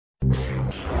Hello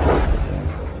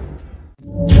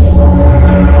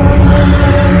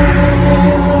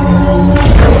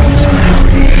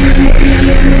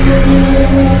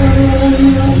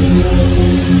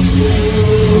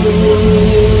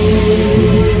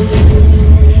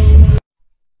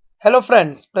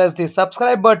friends, press the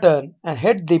subscribe button and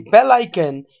hit the bell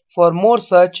icon for more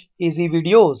such easy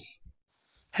videos.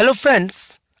 Hello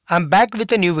friends, I'm back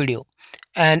with a new video,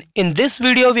 and in this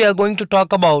video we are going to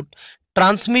talk about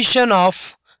transmission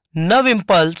of nerve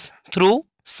impulse through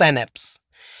synapse.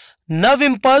 Nerve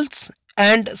impulse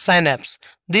and synapse,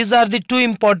 these are the two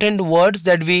important words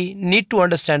that we need to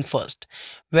understand first.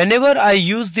 Whenever I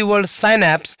use the word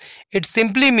synapse, it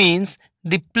simply means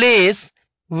the place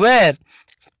where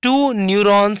two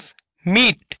neurons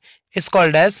meet is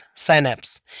called as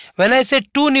synapse. When I say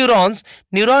two neurons,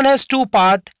 neuron has two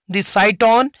parts, the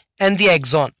cyton and the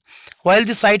axon, while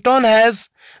the cyton has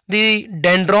the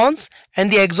dendrons and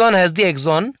the axon has the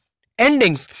axon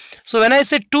endings. So when I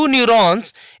say two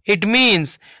neurons, it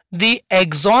means the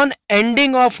axon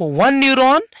ending of one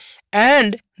neuron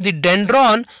and the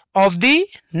dendron of the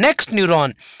next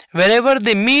neuron. Wherever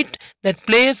they meet, that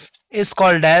place is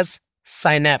called as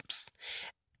synapse.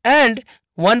 And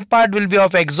one part will be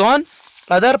of axon,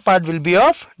 other part will be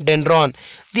of dendron.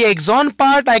 The axon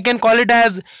part I can call it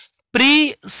as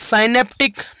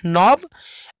presynaptic knob,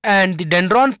 and the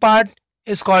dendron part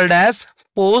is called as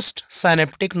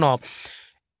postsynaptic knob.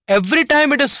 Every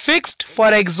time it is fixed,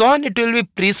 for axon it will be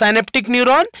presynaptic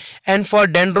neuron, and for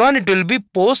dendron it will be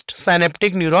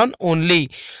postsynaptic neuron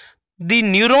only. The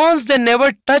neurons, they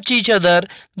never touch each other,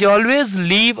 they always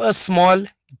leave a small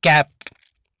gap.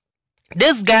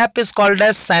 This gap is called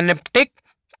as synaptic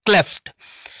cleft.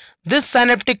 This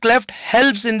synaptic cleft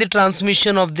helps in the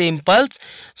transmission of the impulse.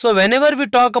 So whenever we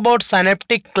talk about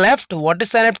synaptic cleft, what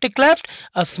is synaptic cleft?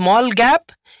 A small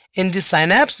gap in the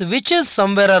synapse which is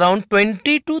somewhere around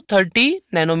 20 to 30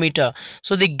 nanometer.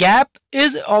 So the gap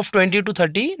is of 20 to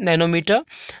 30 nanometer.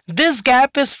 This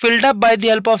gap is filled up by the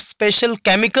help of special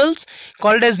chemicals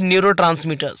called as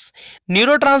neurotransmitters.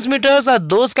 Neurotransmitters are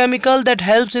those chemicals that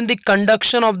helps in the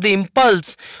conduction of the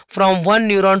impulse from one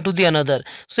neuron to the another.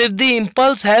 So if the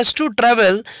impulse has to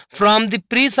travel from the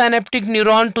presynaptic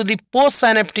neuron to the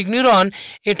postsynaptic neuron,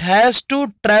 it has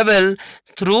to travel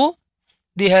through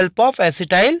the help of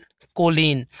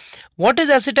acetylcholine. What is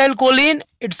acetylcholine?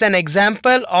 It's an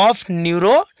example of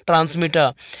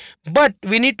neurotransmitter. But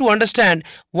we need to understand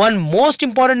one most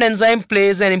important enzyme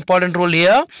plays an important role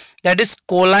here, that is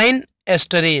choline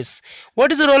esterase.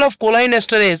 What is the role of choline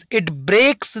esterase? It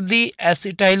breaks the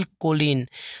acetylcholine.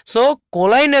 So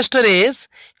choline esterase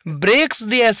breaks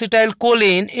the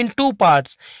acetylcholine in two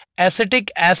parts, acetic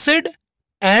acid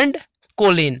and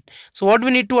choline. So what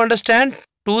we need to understand?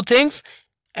 Two things.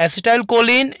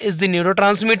 Acetylcholine is the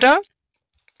neurotransmitter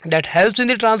that helps in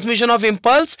the transmission of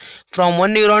impulse from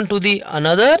one neuron to the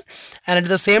another, and at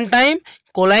the same time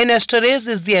choline esterase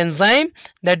is the enzyme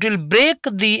that will break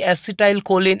the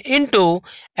acetylcholine into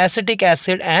acetic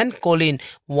acid and choline.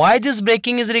 Why this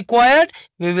breaking is required,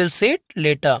 we will see it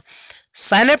later.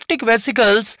 Synaptic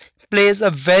vesicles plays a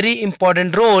very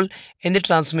important role in the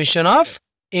transmission of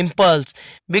impulse,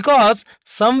 because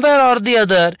somewhere or the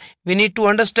other we need to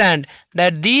understand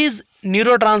that these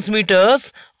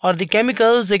neurotransmitters or the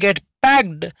chemicals, they get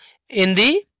packed in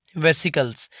the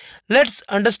vesicles. Let's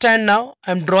understand now.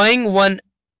 I'm drawing one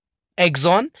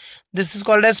axon. This is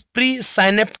called as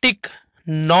presynaptic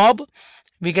knob.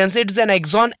 We can say it's an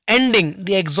axon ending,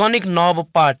 the axonic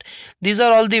knob part. These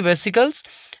are all the vesicles.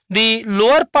 The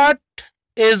lower part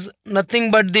is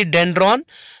nothing but the dendron.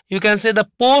 You can say the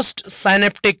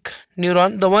postsynaptic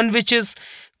neuron, the one which is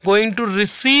going to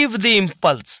receive the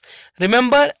impulse.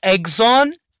 Remember,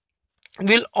 axon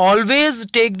will always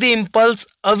take the impulse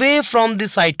away from the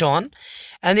cyton,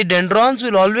 and the dendrons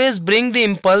will always bring the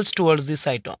impulse towards the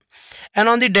cyton. And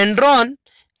on the dendron,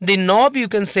 the knob, you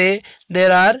can say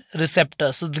there are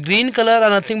receptors. So the green color are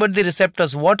nothing but the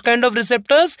receptors. What kind of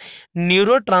receptors?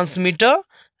 Neurotransmitter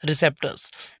receptors.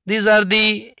 These are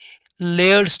the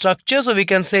layered structure, so we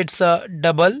can say it's a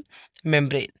double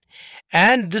membrane.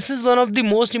 And this is one of the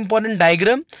most important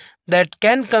diagram that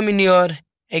can come in your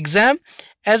exam,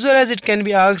 as well as it can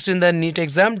be asked in the NEET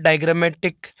exam,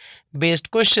 diagrammatic based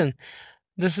question.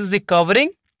 This is the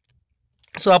covering.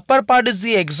 So upper part is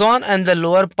the axon and the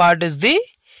lower part is the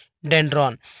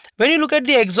dendron. When you look at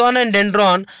the axon and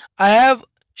dendron, I have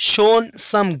shown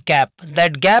some gap.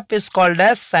 That gap is called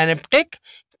as synaptic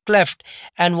cleft.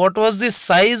 And what was the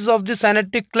size of the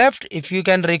synaptic cleft? If you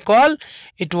can recall,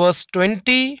 it was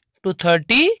 20 to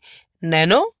 30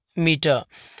 nanometer.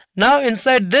 Now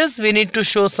inside this we need to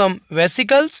show some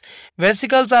vesicles.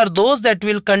 Vesicles are those that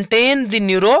will contain the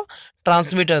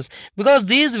neurotransmitters, because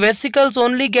these vesicles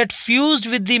only get fused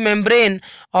with the membrane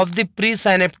of the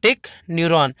presynaptic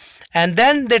neuron, and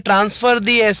then they transfer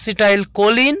the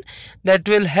acetylcholine that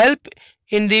will help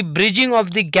in the bridging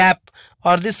of the gap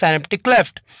or the synaptic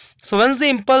cleft. So once the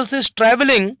impulse is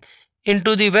traveling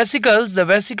into the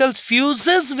vesicles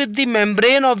fuses with the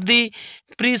membrane of the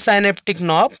presynaptic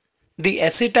knob. The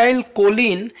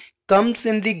acetylcholine comes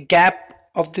in the gap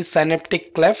of the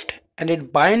synaptic cleft and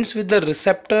it binds with the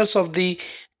receptors of the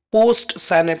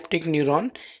postsynaptic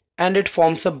neuron and it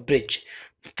forms a bridge.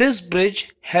 This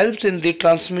bridge helps in the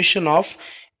transmission of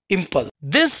impulse.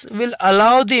 This will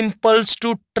allow the impulse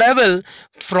to travel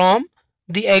from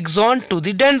the axon to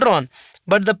the dendron.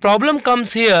 But the problem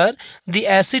comes here, the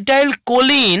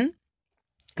acetylcholine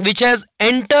which has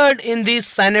entered in the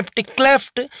synaptic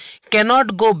cleft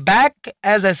cannot go back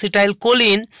as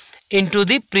acetylcholine into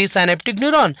the presynaptic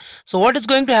neuron. So what is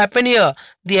going to happen here?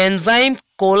 The enzyme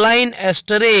choline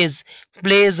esterase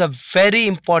plays a very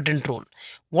important role.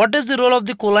 What is the role of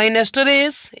the choline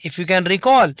esterase? If you can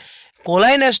recall,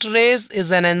 choline esterase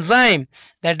is an enzyme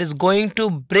that is going to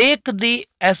break the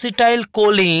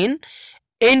acetylcholine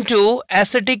into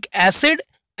acetic acid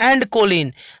and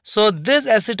choline. So this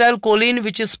acetylcholine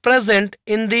which is present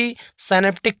in the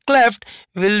synaptic cleft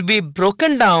will be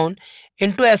broken down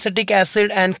into acetic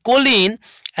acid and choline,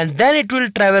 and then it will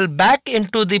travel back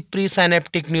into the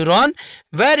presynaptic neuron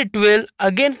where it will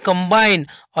again combine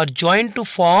or join to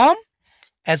form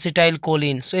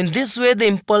acetylcholine. So in this way the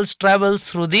impulse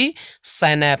travels through the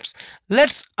synapse.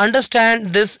 Let's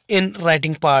understand this in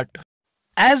writing part.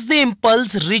 As the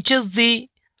impulse reaches the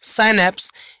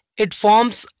synapse, it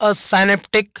forms a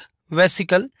synaptic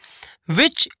vesicle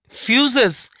which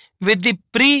fuses with the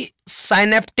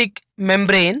presynaptic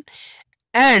membrane,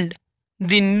 and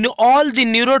all the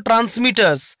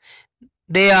neurotransmitters,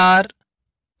 they are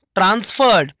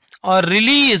transferred or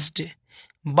released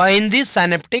in the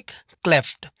synaptic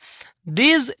cleft.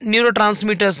 These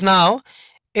neurotransmitters now,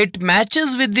 it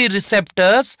matches with the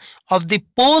receptors of the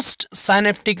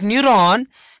postsynaptic neuron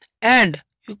and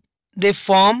they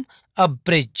form a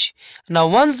bridge. Now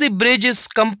once the bridge is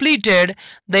completed,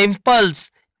 the impulse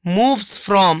moves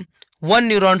from one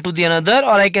neuron to the another,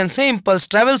 or I can say impulse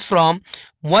travels from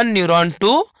one neuron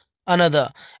to another.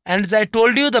 And as I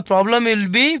told you, the problem will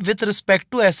be with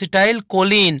respect to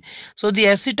acetylcholine. So the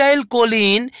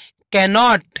acetylcholine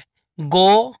cannot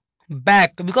go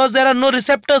back because there are no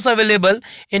receptors available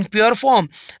in pure form.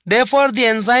 Therefore the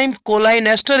enzyme choline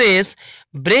esterase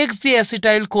breaks the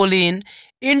acetylcholine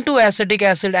into acetic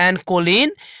acid and choline,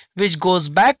 which goes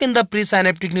back in the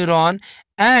presynaptic neuron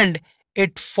and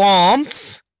it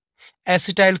forms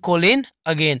acetylcholine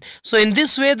again. So in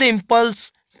this way the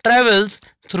impulse travels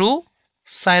through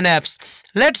synapse.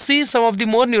 Let's see some of the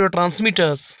more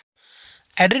neurotransmitters.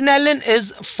 Adrenaline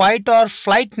is fight or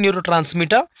flight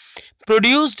neurotransmitter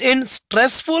produced in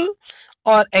stressful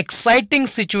or exciting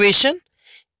situation.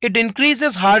 It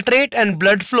increases heart rate and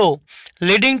blood flow,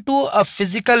 leading to a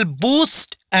physical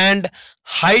boost and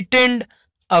heightened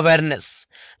awareness.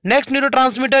 Next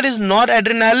neurotransmitter is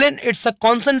noradrenaline. It's a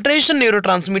concentration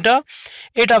neurotransmitter.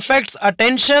 It affects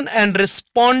attention and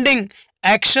responding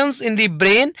actions in the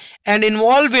brain and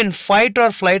involved in fight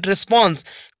or flight response.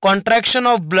 Contraction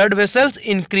of blood vessels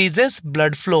increases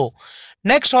blood flow.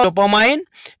 Next, dopamine,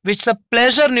 which is a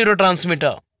pleasure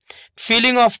neurotransmitter.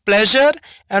 Feeling of pleasure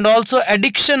and also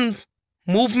addiction,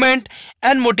 movement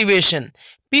and motivation.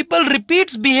 People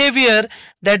repeats behavior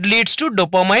that leads to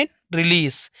dopamine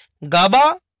release.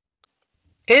 GABA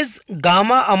is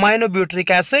gamma aminobutyric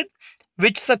acid,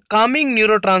 which is a calming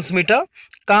neurotransmitter,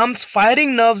 calms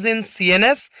firing nerves in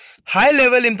CNS. High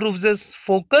level improves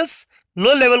focus,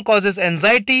 low level causes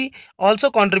anxiety,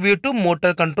 also contribute to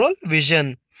motor control,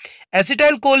 vision.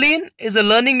 Acetylcholine is a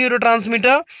learning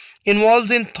neurotransmitter, involves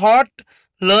in thought,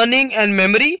 learning and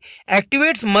memory,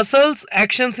 activates muscles,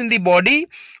 actions in the body,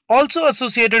 also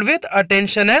associated with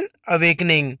attention and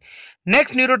awakening.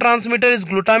 Next neurotransmitter is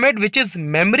glutamate, which is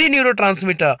memory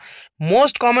neurotransmitter,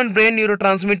 most common brain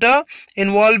neurotransmitter,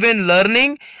 involved in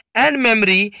learning and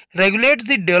memory, regulates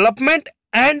the development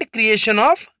and creation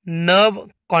of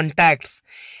nerve contacts.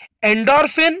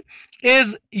 Endorphin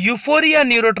is euphoria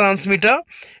neurotransmitter,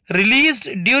 released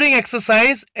during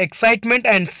exercise, excitement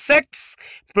and sex,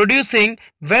 producing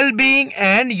well-being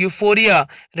and euphoria,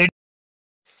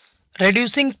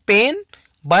 reducing pain.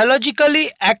 Biologically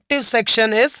active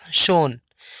section is shown.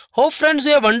 Hope friends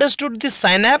you have understood the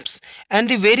synapse and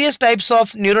the various types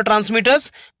of neurotransmitters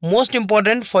most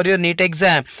important for your NEET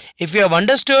exam. If you have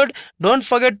understood, don't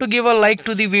forget to give a like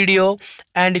to the video,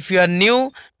 and if you are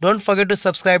new, don't forget to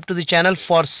subscribe to the channel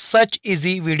for such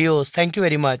easy videos. Thank you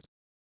very much.